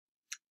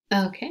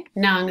Okay,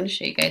 now I'm going to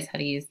show you guys how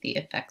to use the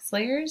effects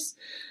layers.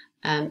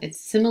 It's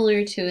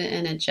similar to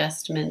an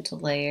adjustment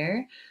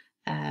layer,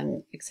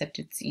 except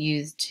it's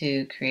used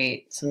to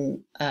create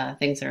some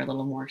things that are a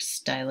little more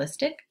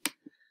stylistic.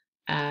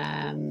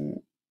 So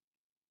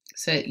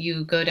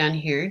you go down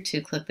here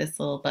to click this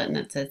little button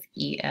that says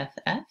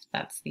EFF,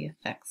 that's the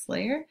effects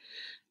layer,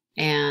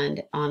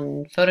 and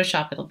on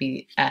Photoshop it'll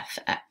be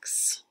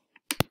FX.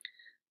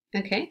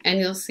 Okay, and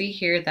you'll see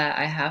here that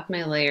I have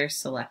my layer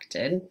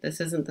selected.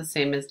 This isn't the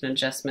same as an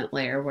adjustment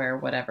layer where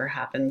whatever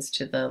happens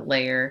to the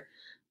layer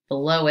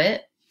below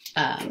it,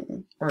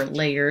 or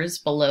layers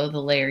below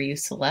the layer you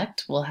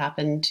select, will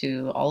happen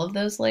to all of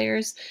those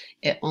layers.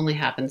 It only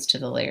happens to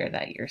the layer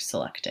that you're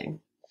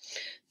selecting.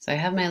 So I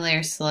have my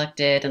layer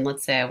selected, and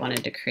let's say I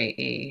wanted to create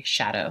a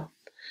shadow.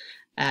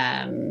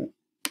 I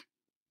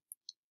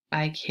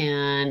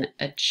can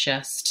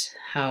adjust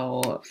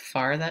how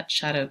far that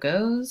shadow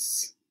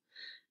goes.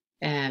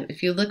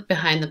 If you look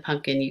behind the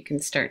pumpkin, you can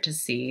start to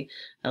see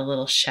a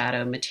little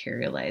shadow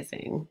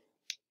materializing.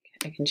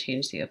 I can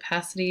change the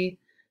opacity.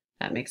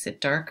 That makes it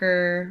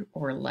darker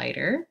or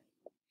lighter.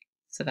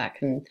 So that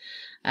can,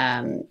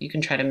 you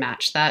can try to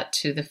match that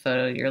to the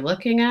photo you're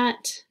looking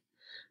at.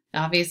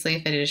 Obviously,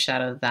 if it is a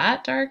shadow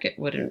that dark, it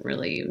wouldn't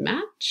really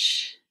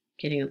match.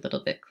 Getting a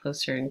little bit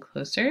closer and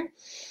closer.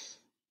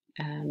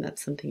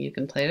 That's something you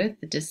can play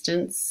with. The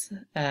distance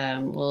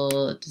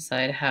will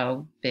decide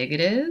how big it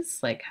is,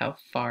 like how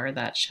far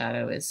that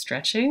shadow is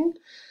stretching.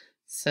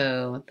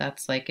 So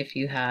that's like if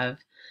you have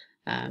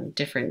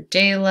different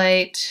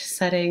daylight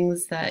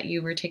settings that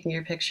you were taking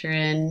your picture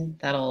in,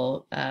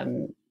 that'll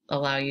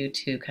allow you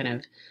to kind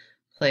of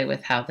play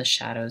with how the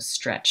shadows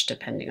stretch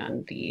depending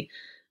on the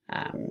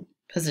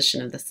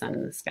position of the sun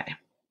in the sky.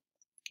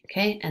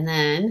 Okay, and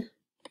then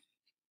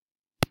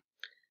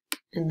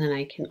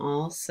I can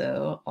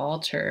also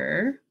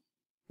alter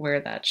where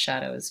that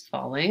shadow is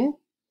falling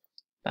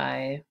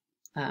by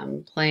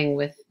playing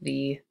with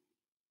the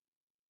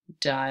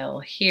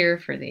dial here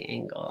for the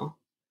angle.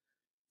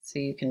 So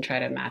you can try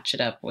to match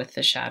it up with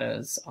the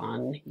shadows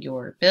on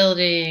your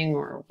building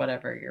or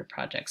whatever your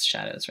project's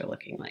shadows are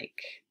looking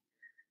like.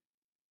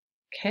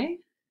 Okay.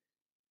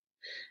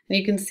 And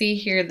you can see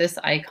here this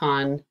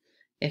icon.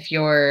 If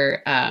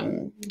you're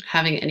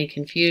having any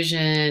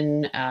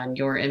confusion on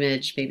your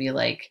image, maybe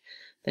like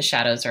the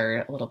shadows are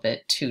a little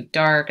bit too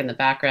dark in the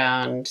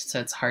background, so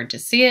it's hard to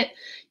see it,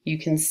 you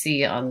can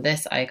see on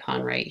this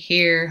icon right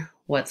here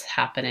what's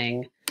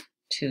happening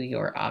to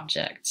your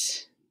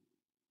object.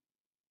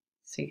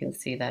 So you can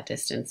see that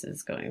distance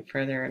is going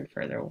further and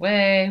further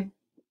away.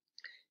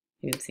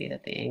 You can see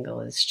that the angle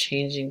is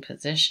changing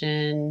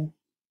position.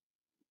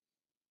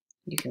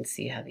 You can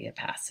see how the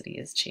opacity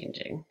is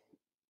changing.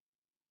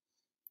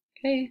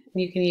 Okay,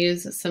 and you can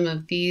use some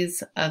of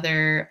these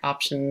other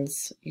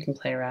options. You can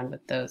play around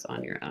with those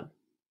on your own.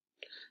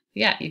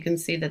 Yeah, you can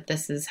see that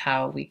this is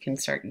how we can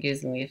start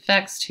using the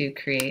effects to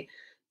create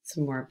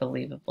some more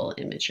believable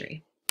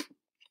imagery.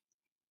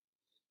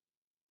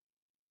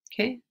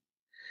 Okay,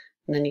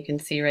 and then you can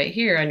see right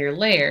here on your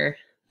layer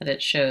that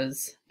it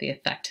shows the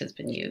effect has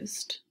been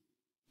used.